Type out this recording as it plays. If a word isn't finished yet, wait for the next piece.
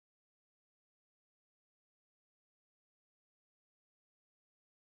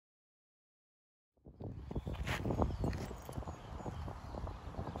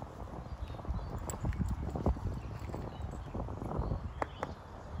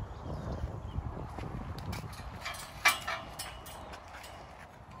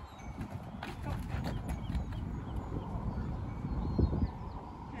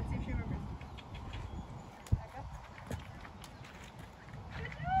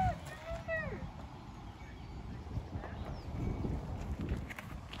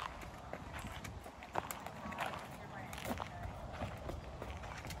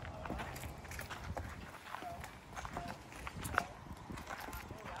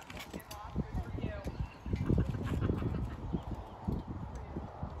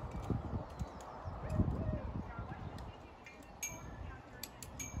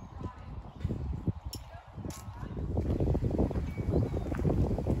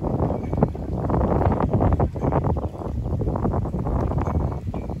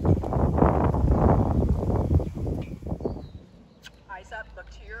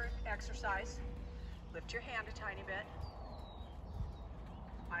Lift your hand a tiny bit.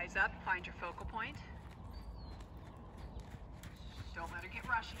 Eyes up, find your focal point. Don't let her get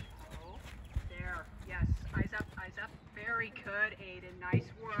rushy. Oh, there, yes, eyes up, eyes up. Very good, Aiden, nice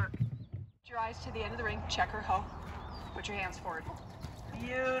work. Put your eyes to the end of the ring, check her hoe. Put your hands forward.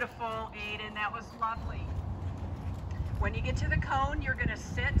 Beautiful, Aiden, that was lovely. When you get to the cone, you're gonna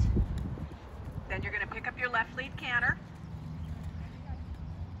sit, then you're gonna pick up your left lead canter.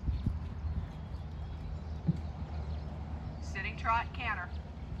 Sitting trot, canter.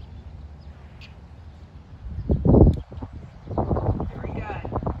 Very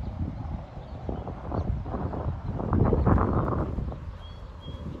good.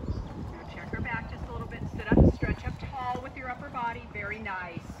 Now check her back just a little bit. Sit up, stretch up tall with your upper body. Very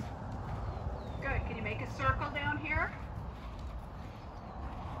nice. Good. Can you make a circle down here?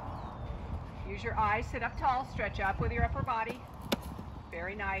 Use your eyes, sit up tall, stretch up with your upper body.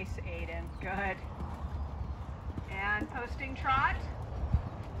 Very nice, Aiden. Good. And posting trot.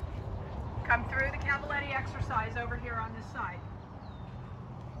 Come through the cavaletti exercise over here on this side.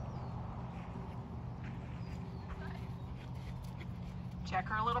 Check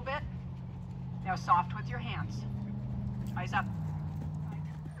her a little bit. Now soft with your hands. Eyes up.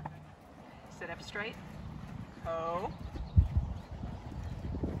 Sit up straight. Oh.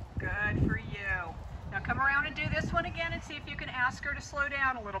 Good for you. Now come around and do this one again and see if you can ask her to slow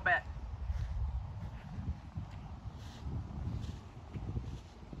down a little bit.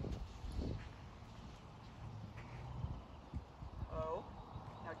 Oh.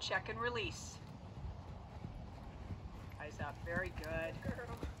 Now check and release. Eyes up. Very good.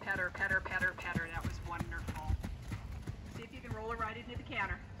 Petter, petter, petter, petter. That was wonderful. See if you can roll her right into the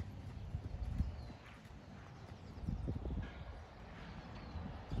canter.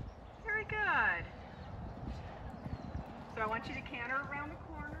 Very good. So I want you to canter around the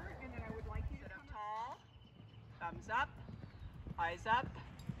corner, and then I would like you to sit up tall. Thumbs up. Eyes up.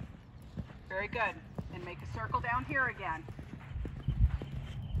 Very good. And make a circle down here again.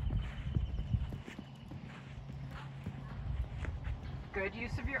 Good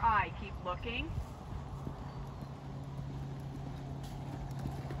use of your eye. Keep looking.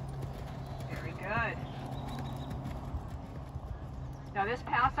 Very good. Now this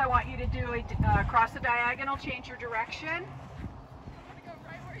pass, I want you to do a across the diagonal, change your direction. I'm gonna go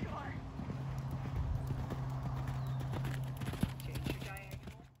right where you are. Change your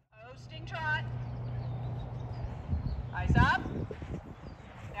diagonal. Posting trot. Eyes up.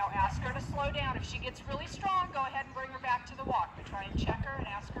 Now ask her to slow down. If she gets really strong, go ahead and bring her back to the walk. But try and check her and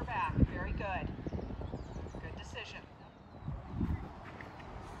ask her back. Very good. Good decision.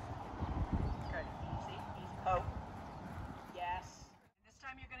 Good. Easy. Easy. Oh. Yes. This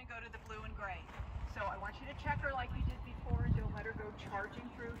time you're going to go to the blue and gray. So I want you to check her like you did before and don't let her go charging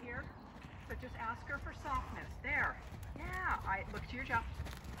through here. But just ask her for softness. There. Yeah. Look to your jump.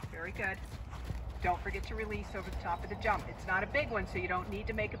 Very good. Don't forget to release over the top of the jump. It's not a big one, so you don't need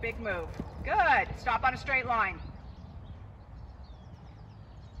to make a big move. Good. Stop on a straight line.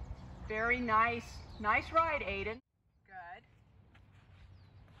 Very nice. Nice ride, Aiden. Good.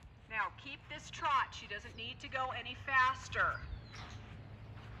 Now keep this trot. She doesn't need to go any faster.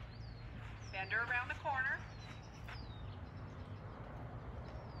 Bend her around the corner.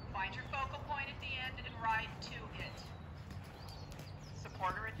 Find your focal point at the end and ride to it.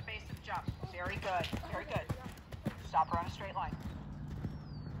 Support her at the base of the jump. Very good. Very good. Stop her on a straight line.